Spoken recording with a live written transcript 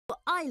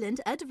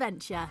Island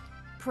adventure.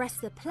 Press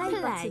the play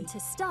button to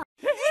start.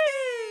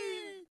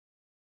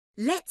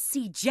 Let's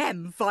see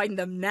Jem find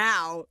them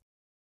now.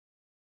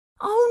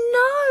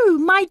 Oh no,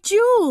 my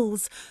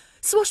jewels!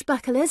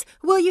 Swashbucklers,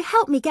 will you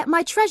help me get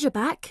my treasure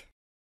back?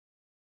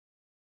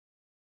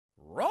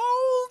 Roll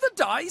the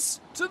dice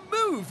to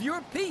move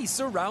your piece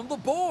around the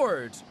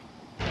board.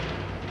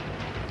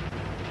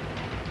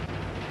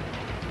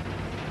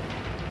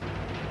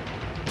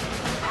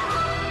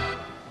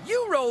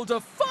 You rolled a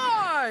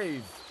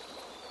 5.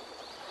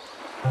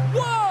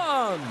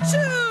 1,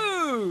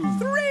 2,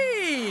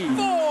 3,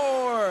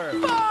 4,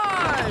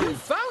 5. You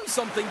found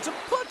something to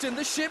put in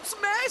the ship's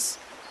mess.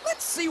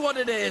 Let's see what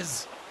it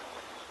is.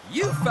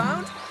 You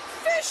found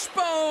fish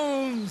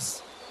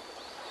bones.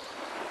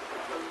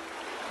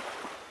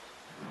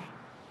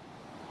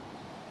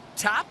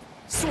 Tap,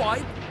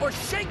 swipe, or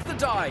shake the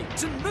die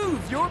to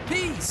move your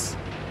piece.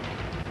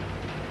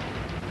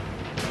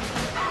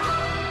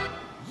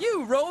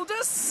 You rolled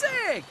a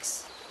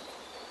 6.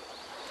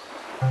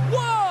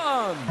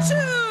 1,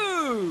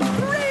 2,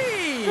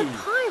 3. The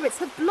pirates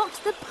have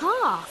blocked the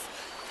path.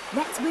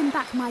 Let's win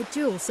back my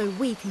jewels so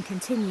we can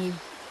continue.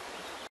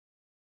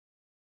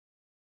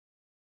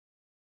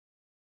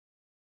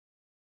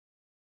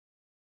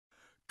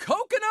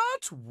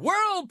 Coconut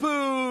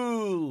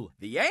Whirlpool!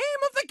 The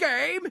aim of the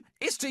game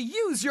is to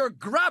use your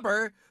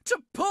grabber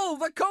to pull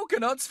the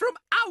coconuts from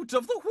out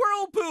of the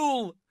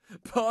whirlpool.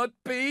 But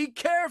be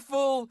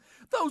careful!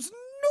 Those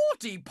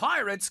naughty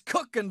pirates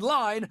Cook and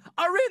Line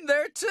are in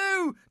there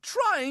too,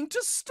 trying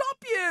to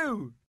stop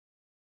you.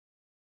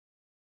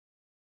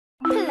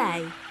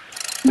 Play.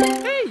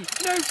 Hey,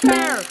 no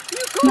fair!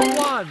 You got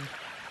one!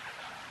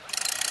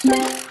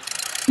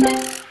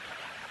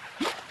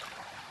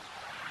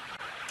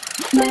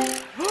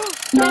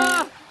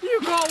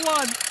 You got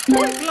one!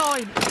 Quick,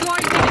 Line!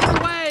 Wipe it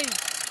away!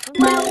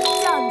 Well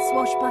done,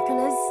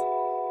 Swashbucklers.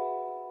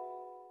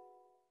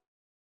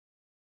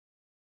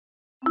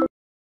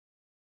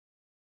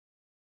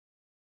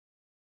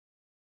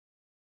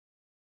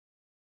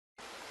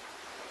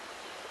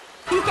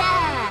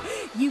 Yeah!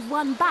 You've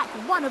won back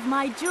one of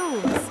my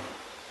jewels.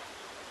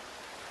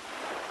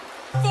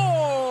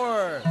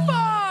 4,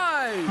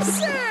 5,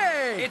 6.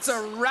 It's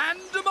a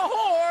random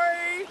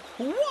ahoy.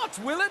 What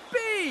will it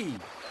be?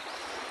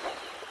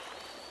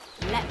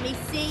 Let me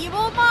see you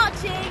all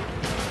marching.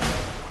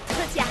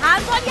 Put your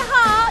hands on your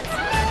hearts.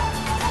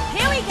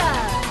 Here we go.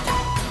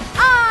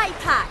 Eye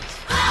patch.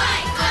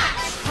 Eye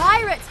patch.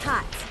 Pirate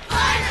hat.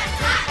 Pirate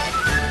hat.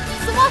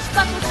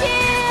 Swashbuckle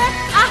cheer.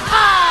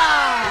 Aha!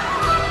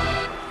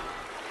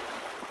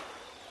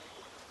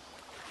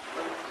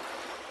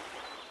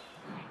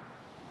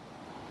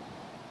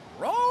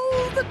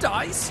 Roll the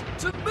dice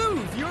to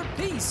move your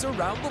piece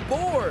around the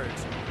board.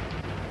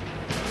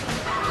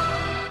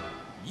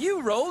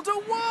 You rolled a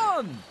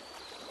 1.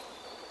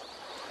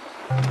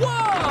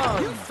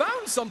 1! You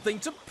found something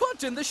to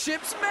put in the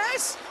ship's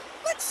mess.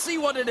 Let's see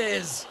what it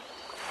is.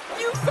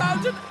 You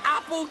found an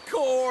apple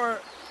core.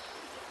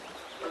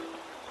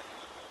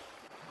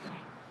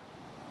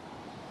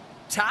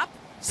 Tap,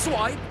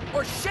 swipe,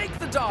 or shake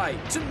the die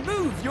to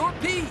move your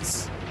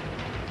piece.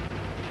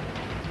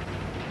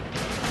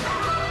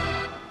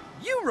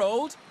 You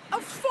rolled a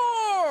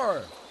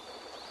 4.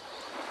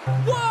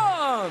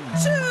 1,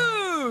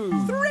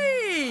 2,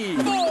 3,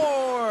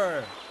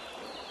 4.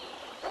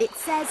 It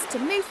says to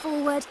move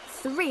forward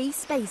 3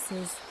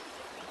 spaces.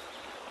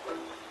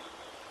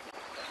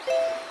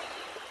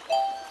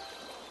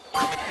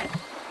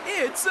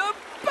 It's a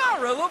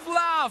barrel of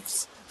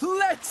laughs.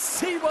 Let's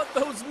see what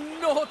those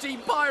naughty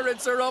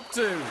pirates are up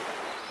to.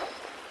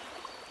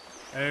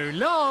 Oh,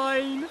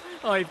 Line!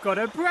 I've got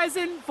a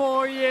present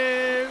for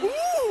you!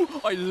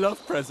 Ooh, I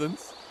love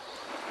presents.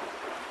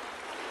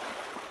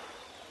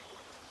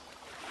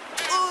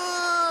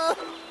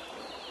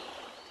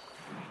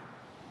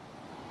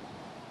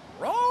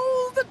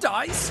 Roll the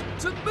dice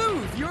to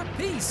move your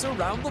piece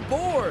around the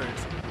board.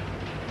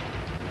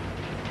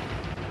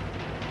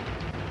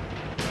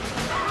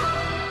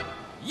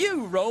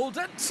 You rolled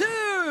a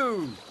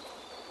 2.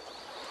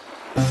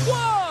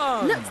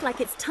 1. Looks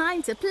like it's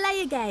time to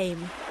play a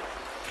game.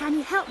 Can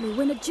you help me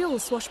win a jewel,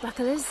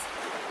 Swashbucklers?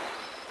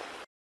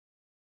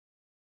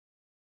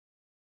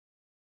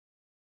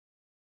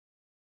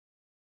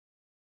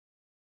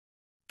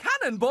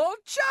 Cannonball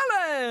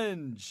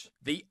Challenge!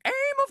 The aim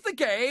of the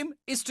game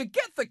is to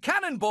get the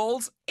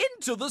cannonballs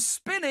into the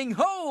spinning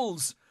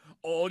holes.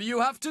 All you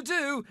have to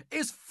do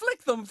is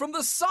flick them from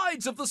the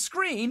sides of the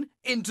screen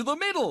into the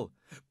middle.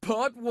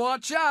 But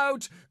watch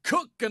out!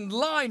 Cook and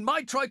Line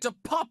might try to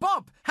pop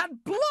up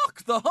and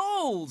block the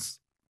holes.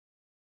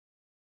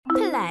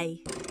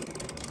 Play.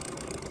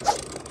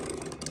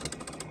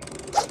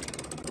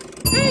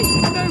 Hey,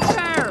 no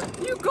fair!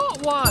 You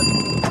got one!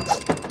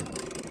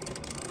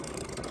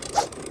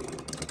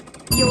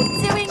 You're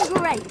doing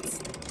great.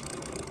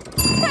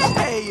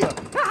 Hey!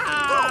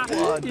 Got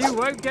one. You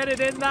won't get it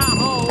in that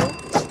hole!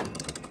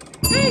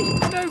 Hey,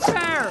 no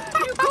fair!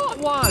 You got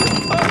one!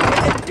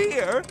 Oh,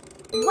 here!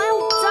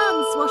 Well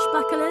done,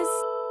 Swashbucklers.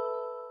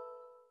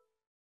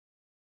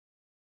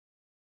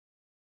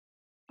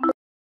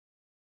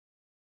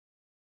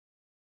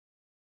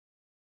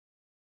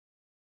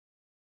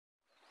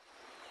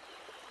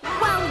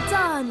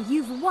 done!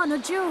 You've won a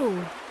duel.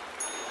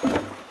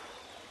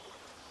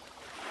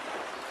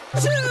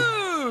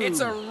 2! It's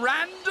a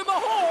random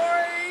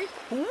ahoy!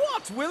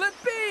 What will it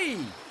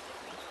be?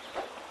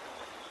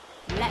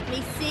 Let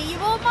me see you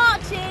all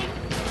marching.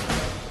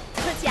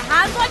 Put your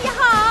hands on your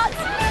hearts.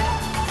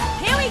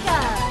 Here we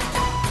go.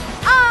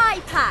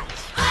 Eye patch.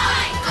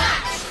 Eye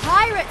patch.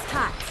 Pirate's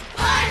hat.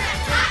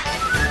 Pirate hat.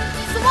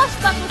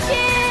 Swashbuckle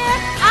cheer.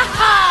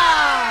 Aha!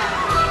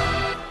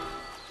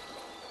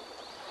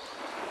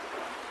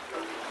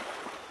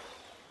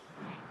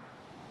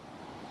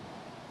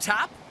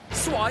 Tap,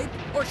 swipe,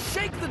 or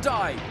shake the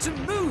die to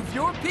move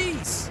your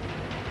piece.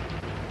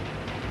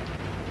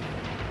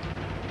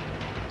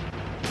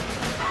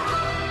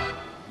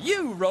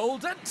 You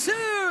rolled a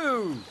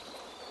 2!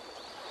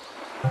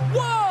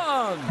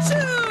 1,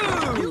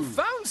 2! You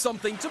found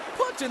something to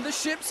put in the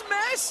ship's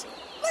mess.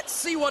 Let's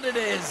see what it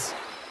is.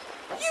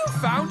 You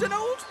found an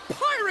old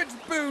pirate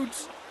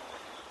boot.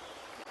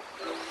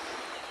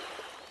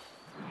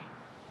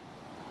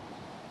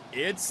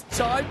 It's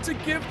time to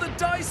give the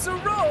dice a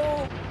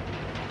roll.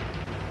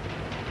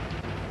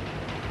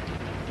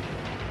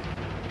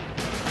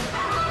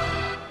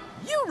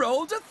 You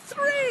rolled a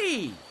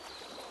 3.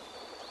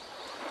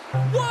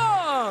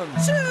 1,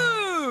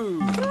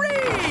 2,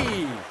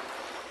 3.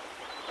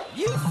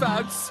 You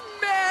found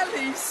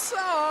smelly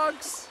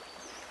socks.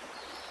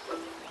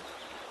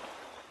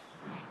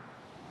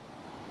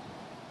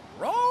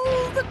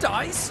 Roll the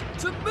dice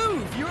to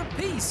move your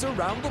piece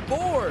around the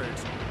board.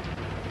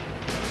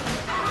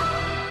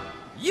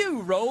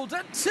 You rolled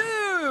a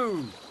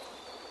 2.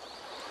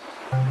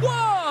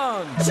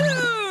 1,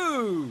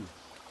 2.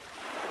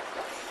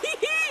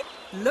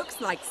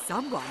 Looks like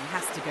someone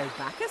has to go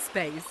back a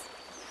space.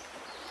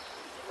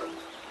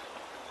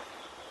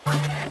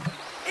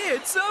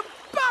 It's a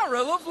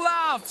barrel of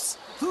laughs.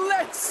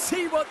 Let's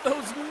see what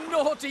those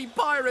naughty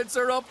pirates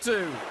are up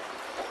to.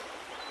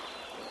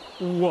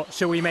 What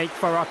shall we make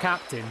for our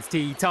captain's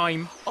tea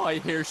time? I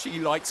hear she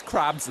likes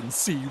crabs and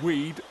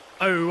seaweed.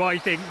 Oh, I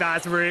think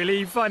that's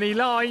really funny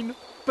line,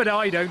 but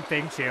I don't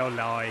think she'll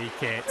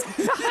like it.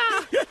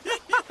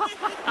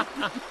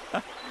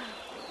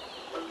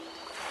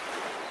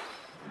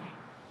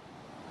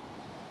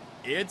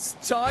 It's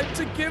time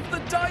to give the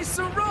dice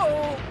a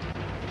roll.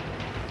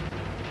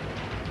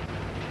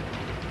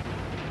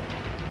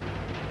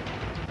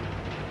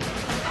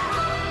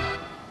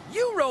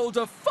 You rolled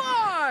a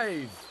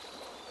 5.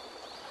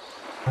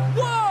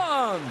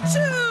 1,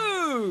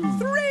 2,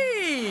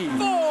 3,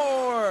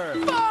 4,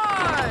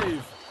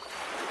 5.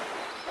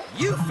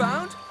 You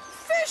found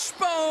fish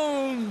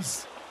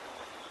bones.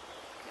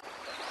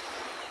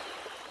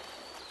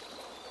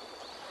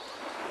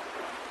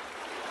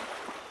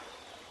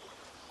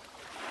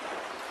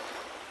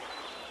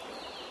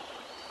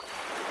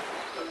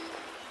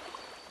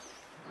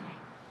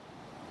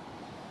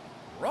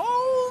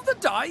 Roll the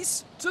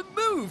dice to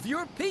move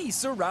your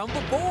piece around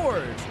the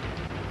board.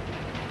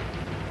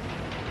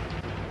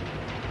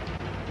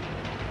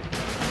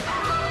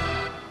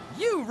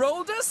 You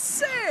rolled a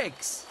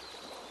 6.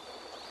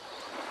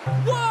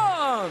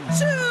 1,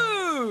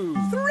 2,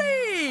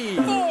 3,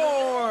 4.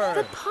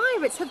 The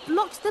pirates have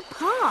blocked the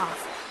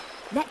path.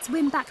 Let's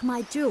win back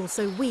my duel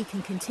so we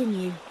can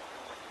continue.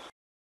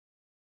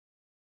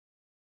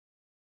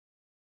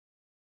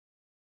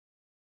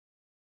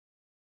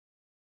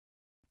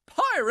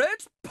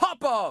 Pirate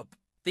Pop-Up!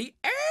 The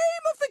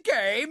aim of the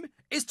game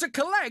is to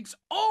collect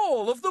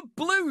all of the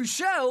blue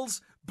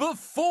shells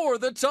before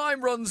the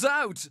time runs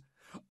out.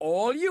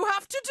 All you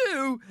have to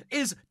do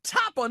is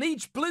tap on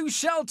each blue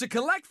shell to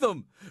collect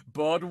them.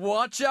 But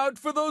watch out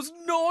for those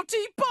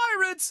naughty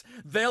pirates!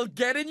 They'll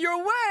get in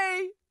your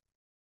way!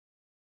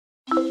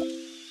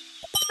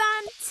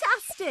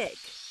 Fantastic!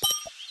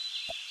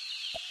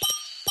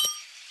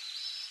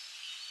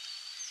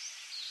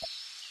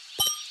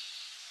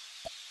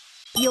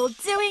 You're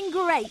doing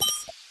great.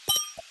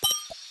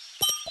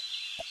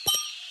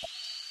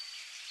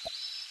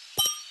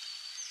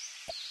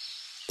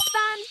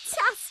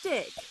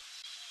 Fantastic!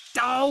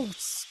 Oh,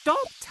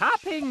 stop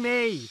tapping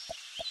me!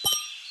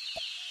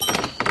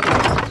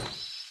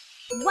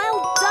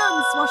 Well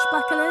done,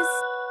 swashbucklers.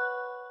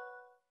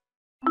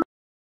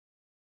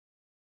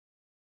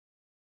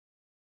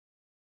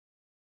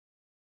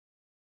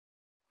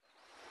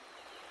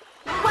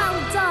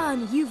 Well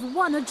done, you've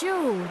won a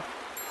duel.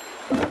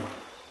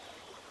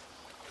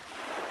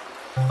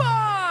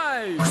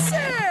 5, 6.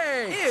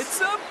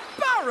 It's a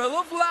barrel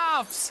of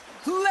laughs.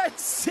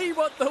 Let's see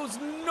what those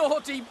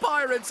naughty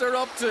pirates are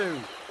up to.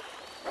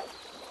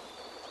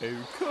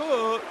 Oh,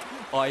 Cook,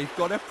 I've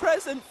got a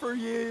present for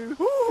you.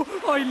 Ooh,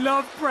 I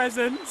love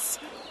presents.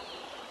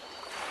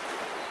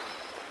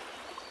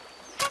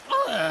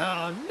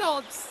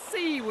 Not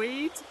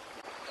seaweed.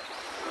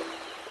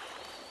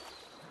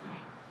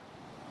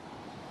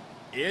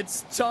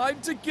 It's time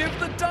to give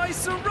the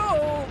dice a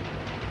roll.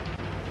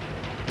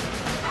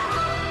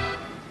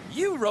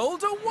 You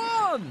rolled a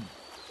 1.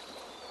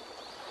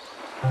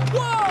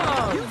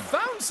 1! You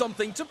found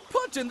something to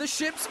put in the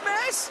ship's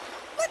mess.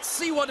 Let's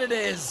see what it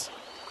is.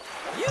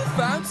 You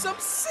found some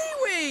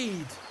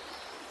seaweed!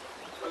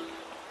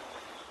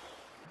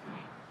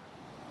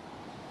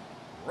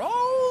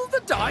 Roll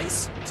the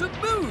dice to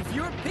move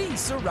your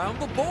piece around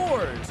the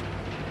board.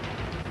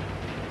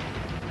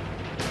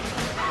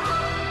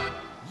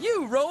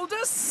 You rolled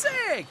a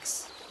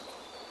 6!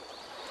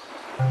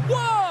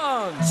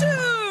 1,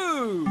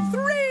 2,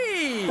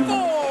 3,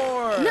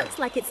 4! Looks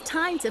like it's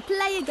time to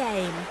play a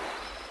game.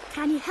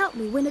 Can you help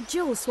me win a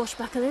jewel,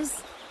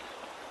 Swashbucklers?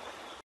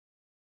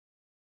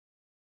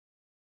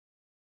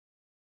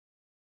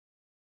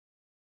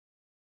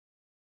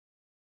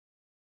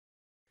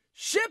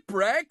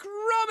 Shipwreck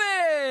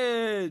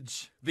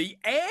Rummage! The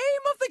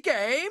aim of the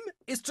game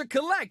is to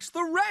collect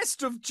the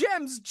rest of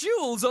Jem's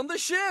jewels on the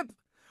ship.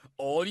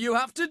 All you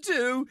have to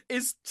do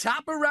is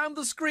tap around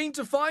the screen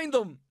to find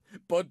them.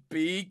 But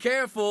be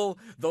careful,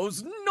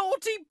 those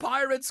naughty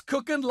pirates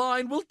Cook and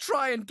Line will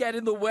try and get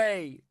in the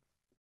way.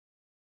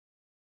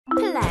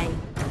 Play.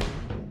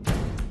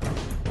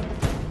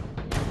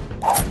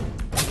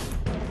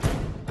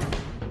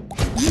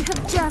 You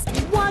have just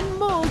one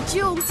more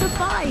jewel to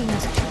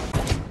find.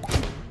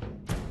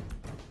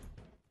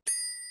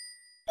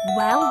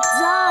 Well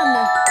done!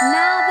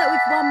 Now that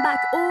we've won back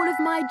all of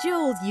my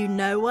jewels, you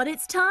know what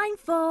it's time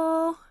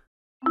for.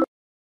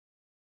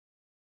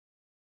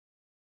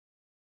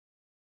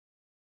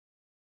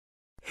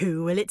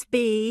 Who will it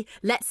be?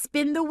 Let's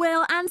spin the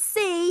wheel and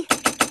see.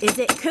 Is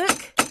it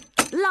Cook,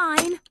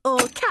 Line, or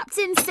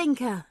Captain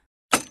Sinker?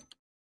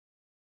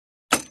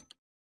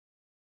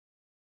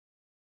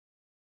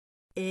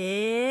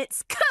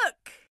 It's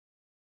Cook!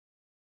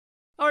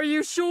 Are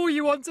you sure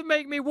you want to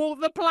make me walk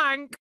the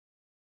plank?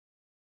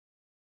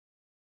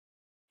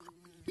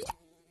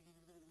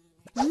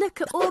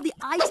 Look at all the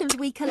items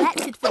we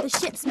collected for the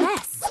ship's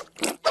mess.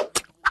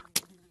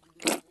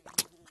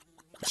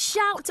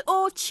 Shout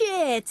or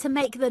cheer to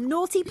make the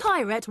naughty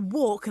pirate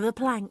walk the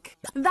plank.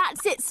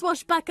 That's it,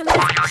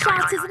 Swashbucklers.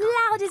 Shout as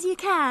loud as you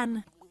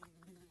can.